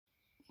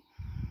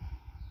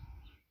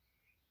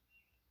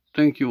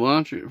thank you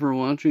for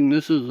watching.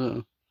 This is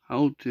a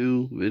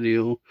how-to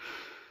video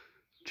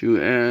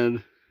to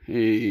add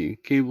a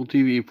cable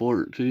TV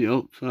port to the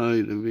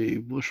outside of a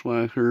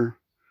Bushwacker.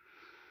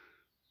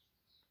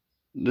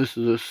 This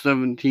is a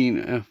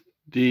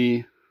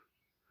 17FD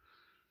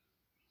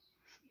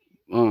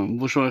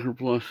Bushwacker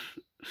Plus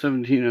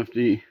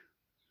 17FD,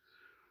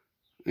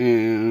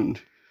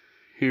 and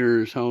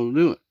here's how to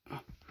do it.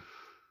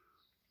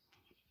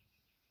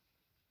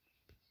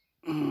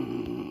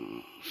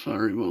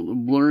 Sorry about the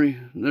blurry.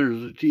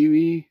 There's the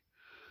TV.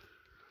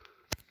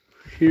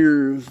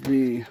 Here's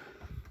the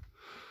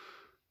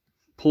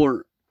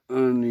port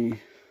on the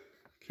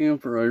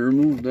camper. I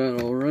removed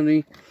that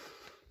already.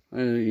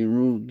 I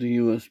removed the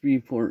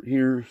USB port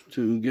here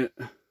to get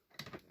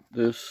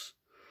this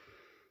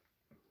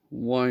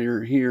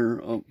wire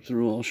here up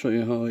through. I'll show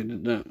you how I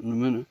did that in a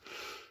minute.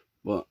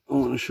 But I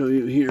want to show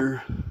you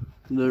here.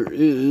 There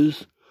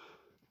is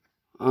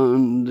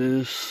on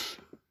this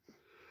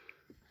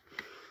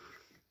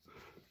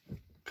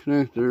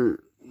connector,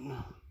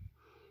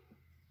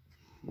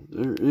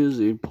 there is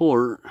a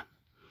port.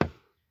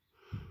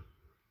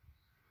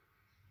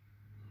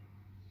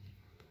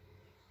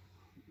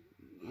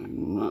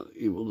 I'm not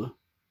able to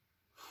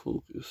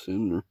focus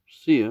in or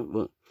see it,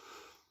 but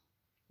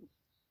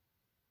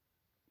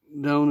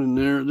down in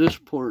there, this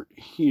port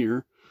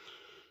here,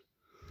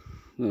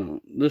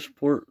 this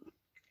port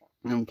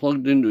and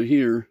plugged into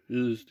here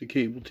is the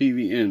cable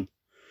TV in.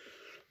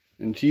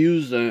 And to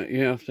use that,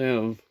 you have to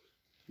have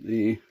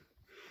the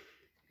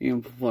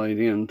amplified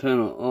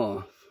antenna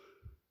off.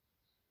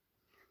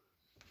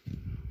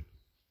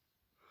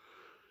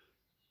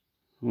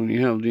 When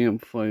you have the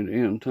amplified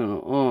antenna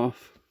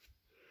off,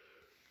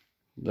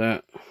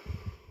 that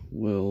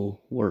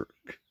will work.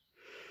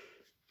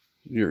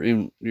 Your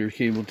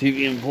cable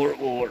TV import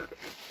will work.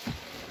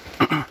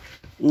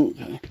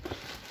 Okay,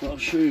 I'll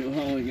show you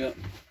how I got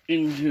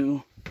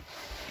into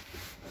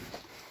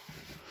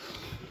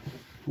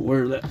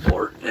where that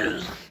port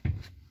is.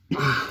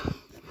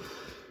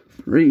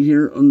 Right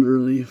here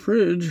under the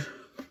fridge,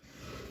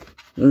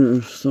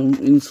 there's some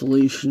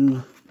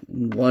insulation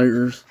and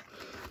wires.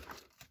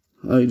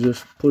 I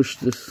just pushed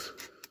this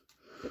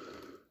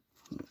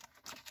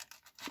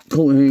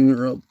coat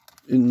hanger up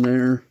in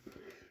there,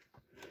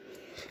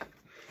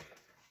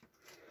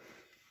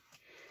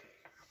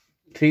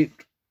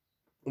 taped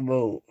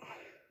about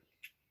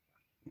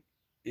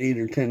 8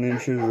 or 10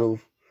 inches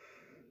of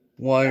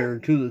wire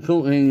to the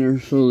coat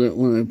hanger so that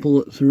when I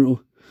pull it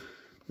through,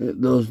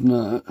 it does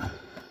not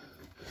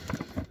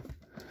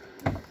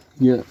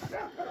get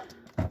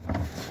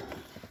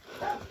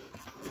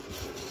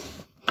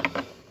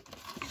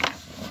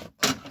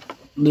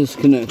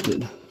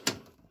disconnected.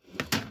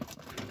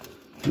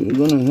 You're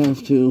going to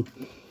have to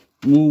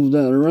move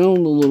that around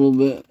a little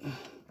bit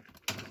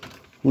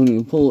when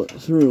you pull it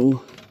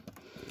through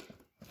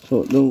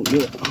so it don't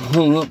get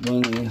hung up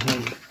on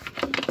anything.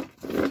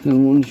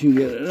 And once you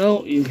get it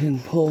out, you can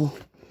pull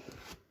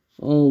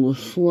all the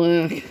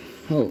slack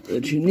out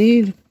that you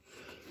need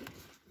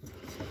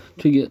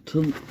to get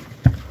to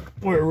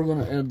where we're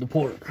going to add the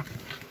port.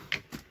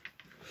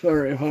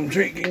 Sorry if I'm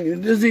making you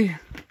dizzy.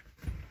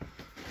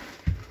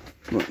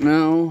 But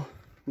now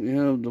we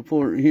have the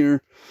port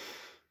here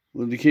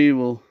with the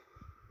cable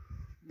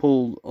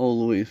pulled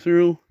all the way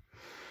through.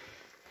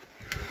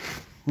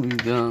 We've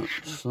got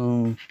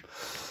some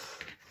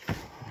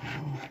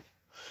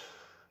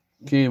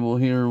cable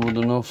here with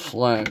enough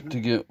slack to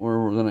get where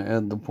we're going to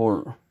add the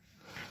port.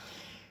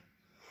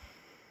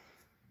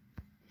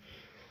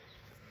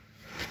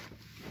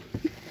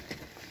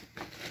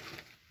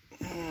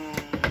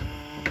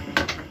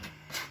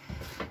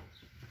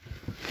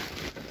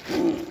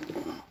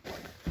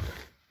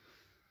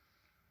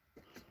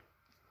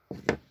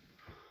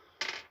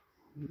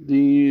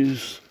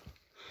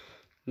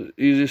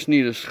 You just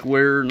need a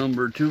square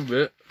number 2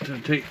 bit to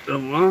take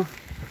them off,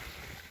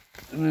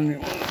 and then you're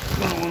going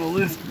to want to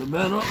lift the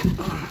bed up,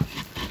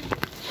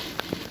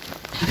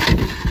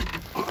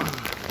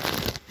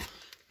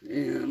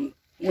 and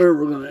where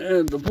we're going to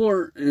add the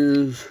port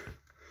is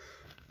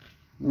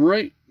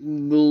right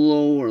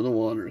below where the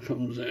water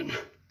comes in.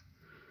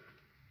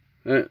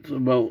 That's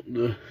about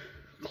the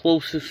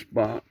closest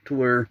spot to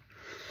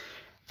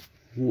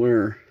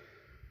where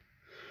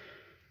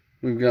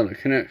we've got a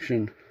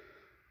connection.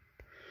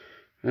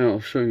 And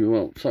I'll show you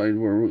outside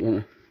where we're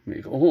going to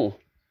make a hole.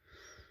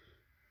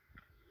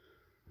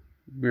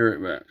 Be right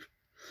back.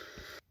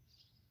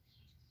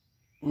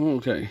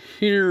 Okay,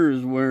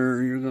 here's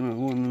where you're going to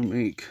want to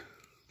make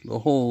the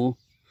hole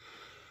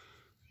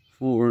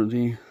for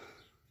the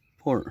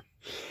port.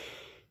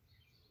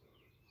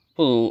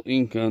 Put a little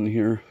ink on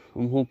here.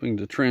 I'm hoping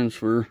to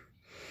transfer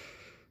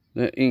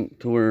that ink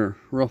to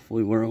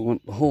roughly where I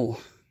want the hole.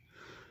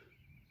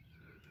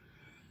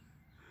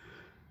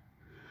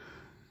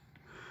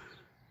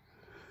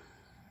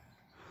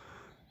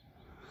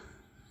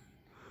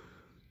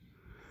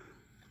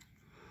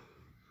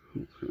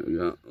 I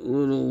got a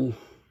little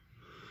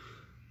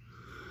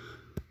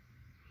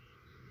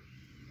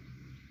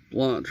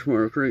blotch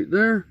mark right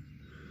there,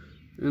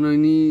 And I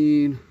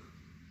need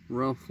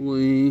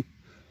roughly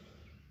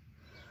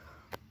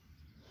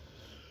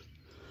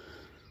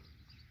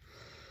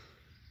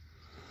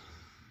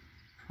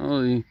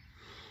probably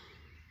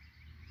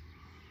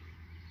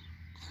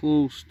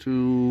close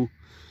to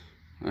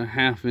a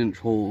 1/2 inch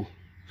hole.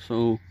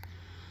 So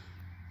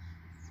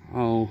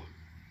I'll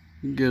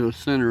get a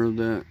center of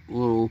that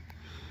little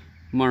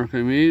mark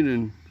I made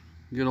and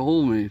get a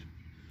hole made.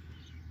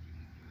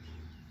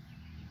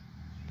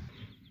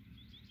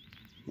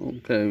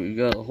 Okay, we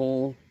got a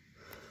hole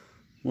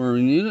where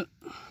we need it.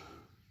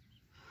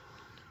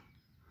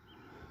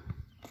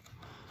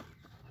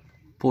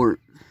 Port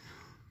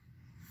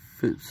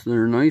fits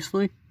there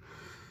nicely.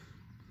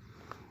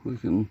 We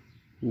can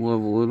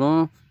level it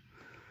off,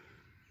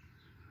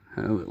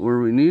 have it where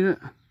we need it.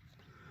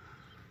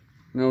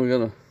 Now we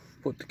gotta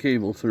put the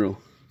cable through.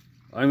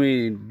 I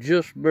made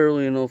just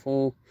barely enough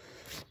hole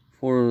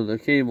for the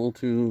cable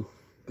to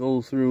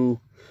go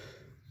through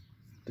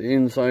the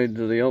inside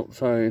to the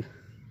outside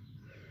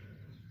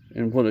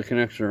and put a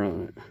connector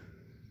on it.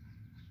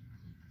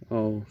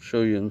 I'll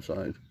show you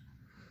inside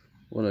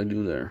what I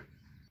do there.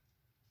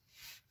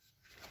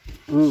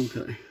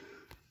 Okay,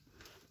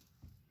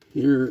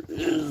 here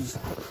is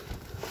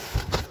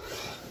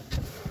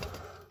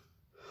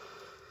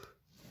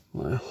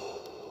my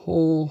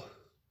hole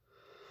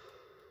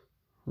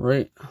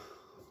right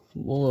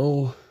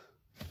below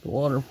the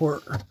water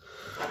port,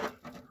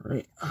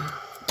 right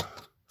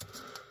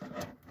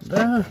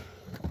there.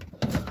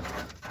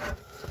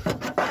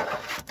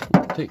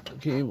 Take the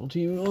cable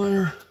TV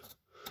wire,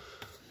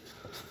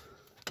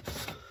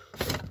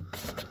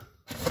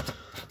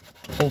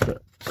 poke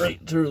it right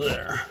through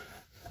there,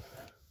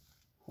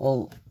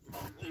 all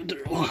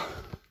through.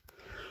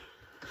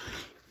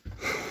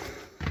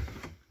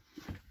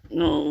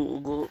 No, we'll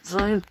go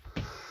outside.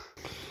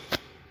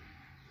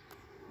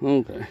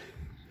 Okay,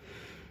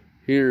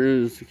 here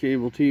is the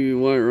cable TV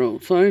wire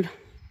outside.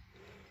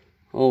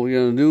 All we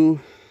gotta do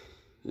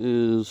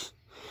is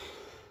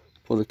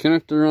put a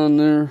connector on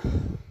there,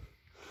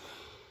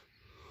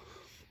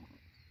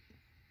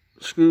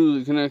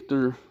 screw the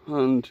connector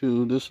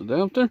onto this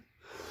adapter.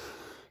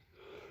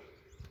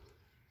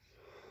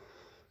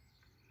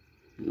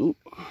 Nope,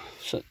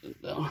 set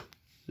it down.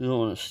 You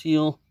want to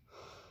seal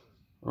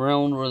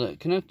around where that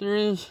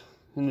connector is,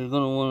 and you're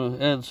going to want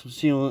to add some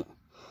sealant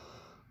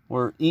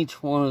where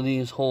each one of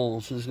these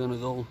holes is going to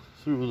go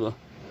through the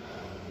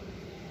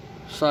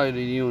side of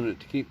the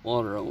unit to keep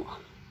water out.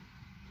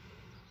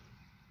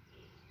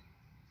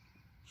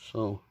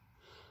 So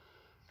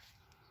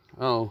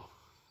I'll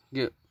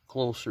get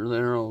closer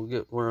there. I'll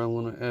get where I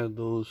want to add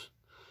those,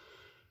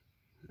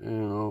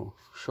 and I'll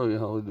show you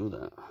how we do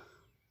that.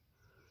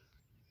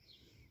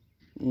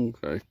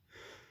 Okay,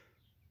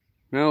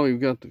 now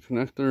we've got the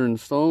connector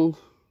installed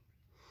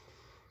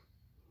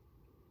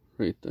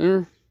right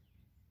there.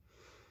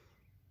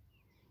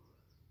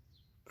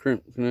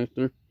 Crimp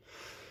connector.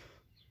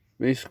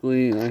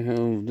 Basically, I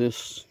have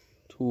this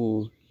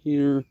tool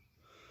here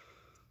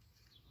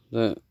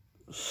that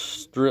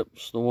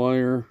strips the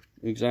wire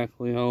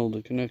exactly how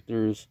the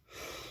connector is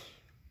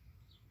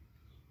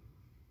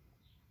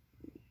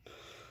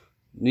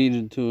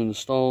needed to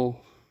install.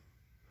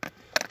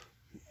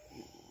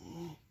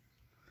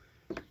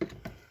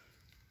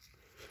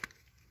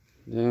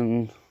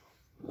 Then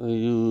I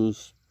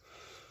use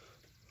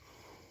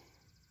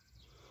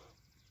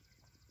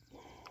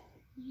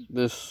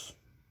this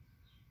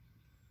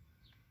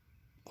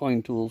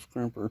Klein Tools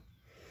crimper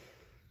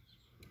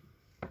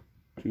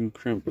to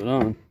crimp it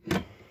on,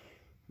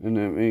 and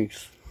that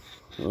makes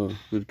a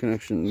good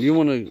connection. You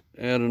want to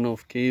add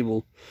enough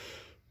cable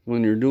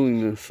when you're doing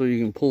this so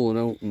you can pull it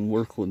out and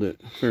work with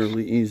it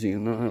fairly easy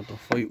and not have to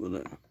fight with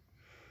it.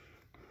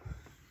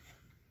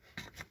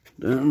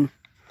 Then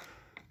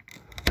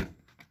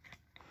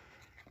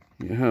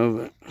you have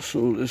it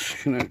so this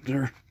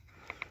connector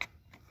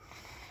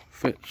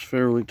fits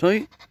fairly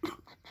tight.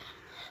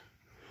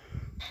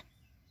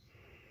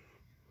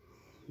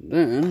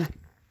 Then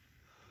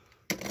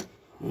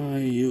I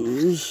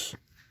use,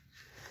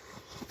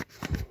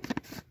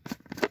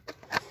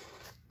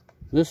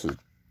 this is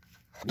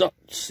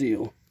duct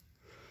seal.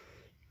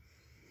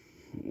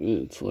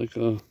 It's like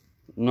a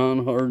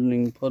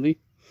non-hardening putty.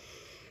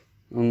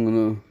 I'm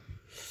gonna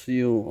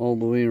seal all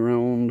the way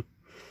around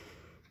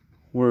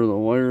where the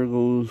wire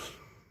goes,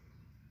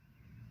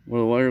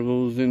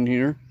 in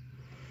here,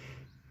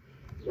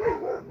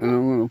 and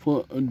I'm gonna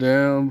put a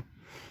dab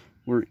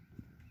where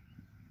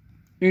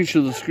each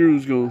of the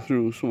screws go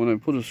through, so when I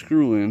put a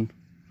screw in,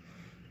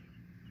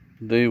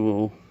 they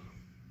will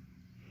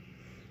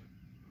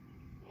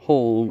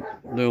hold,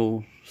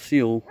 they'll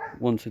seal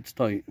once it's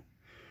tight.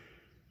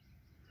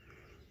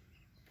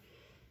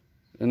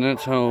 And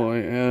that's how I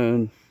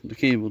add the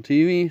cable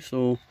TV,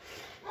 so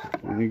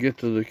when you get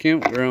to the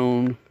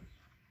campground,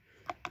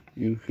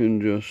 you can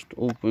just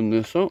open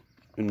this up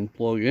and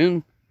plug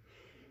in.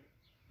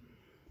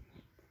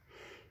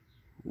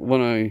 When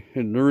I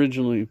had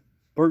originally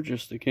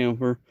purchased the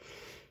camper,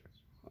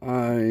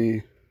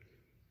 I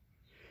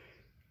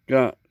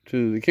got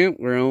to the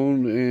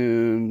campground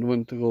and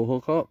went to go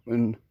hook up,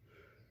 and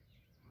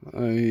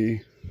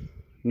I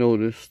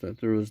noticed that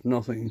there was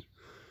nothing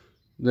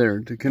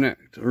there to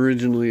connect.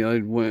 Originally I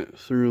went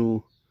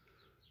through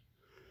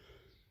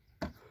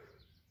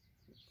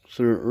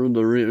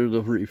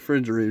the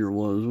refrigerator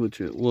was,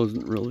 which it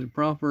wasn't really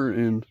proper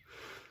and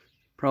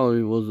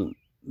probably wasn't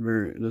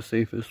the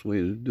safest way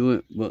to do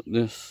it, but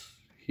this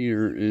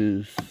here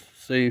is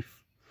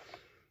safe.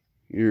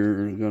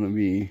 You're gonna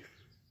be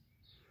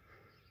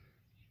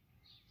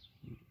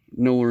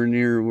nowhere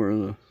near where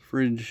the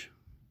fridge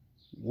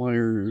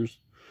wires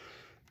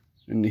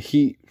and the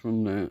heat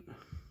from that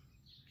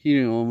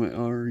heating element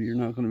are. You're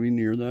not going to be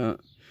near that.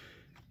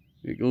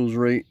 It goes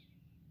right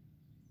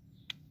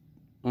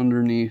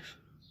underneath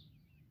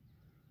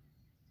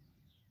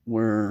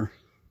where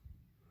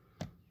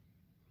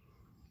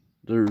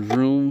there's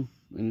room,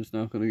 and it's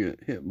not going to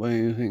get hit by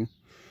anything,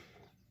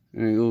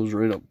 and it goes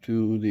right up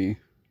to the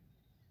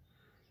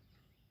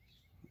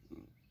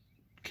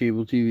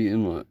cable TV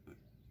inlet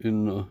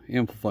in the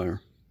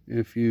amplifier.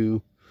 If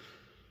you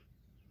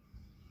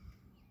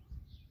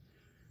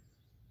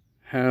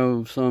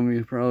have some,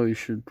 you probably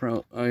should.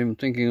 I'm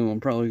thinking I'm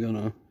probably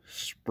gonna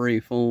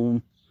spray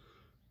foam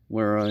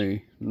where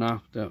I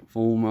knocked that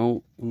foam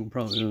out. I'm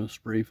probably gonna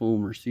spray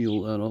foam or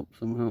seal that up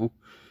somehow,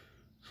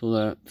 so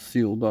that's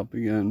sealed up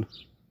again,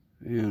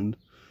 and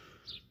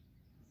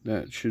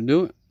that should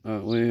do it.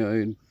 That way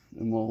I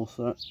am all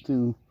set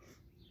to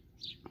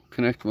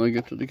connect when I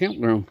get to the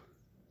campground.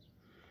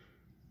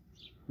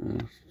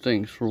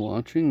 Thanks for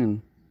watching,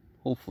 and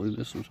hopefully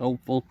this was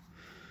helpful.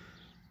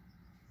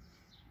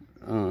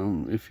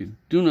 If you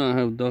do not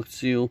have duct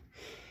seal,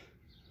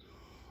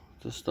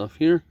 this stuff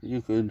here,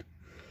 you could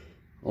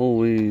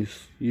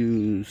always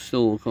use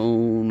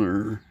silicone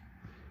or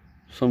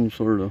some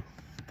sort of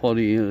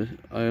putty. I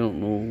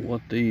don't know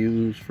what they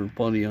use for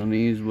putty on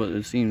these, but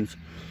it seems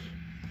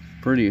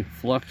pretty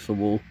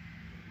flexible.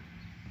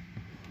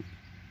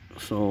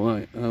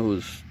 So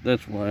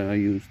that's why I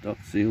use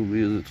duct seal,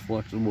 because it's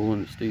flexible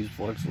and it stays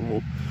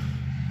flexible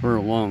for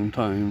a long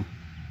time.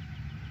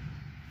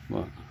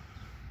 But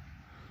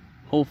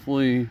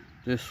hopefully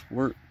this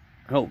work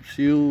helps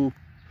you.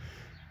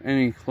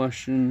 Any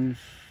questions,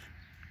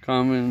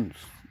 comments,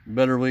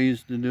 better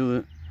ways to do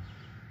it,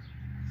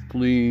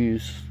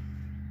 please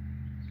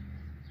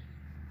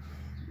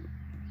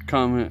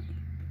comment,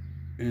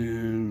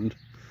 and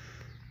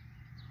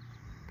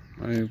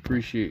I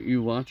appreciate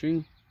you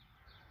watching.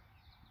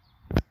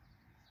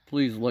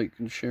 Please like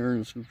and share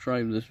and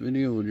subscribe this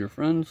video with your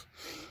friends.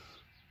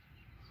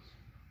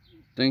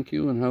 Thank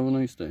you, and have a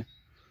nice day.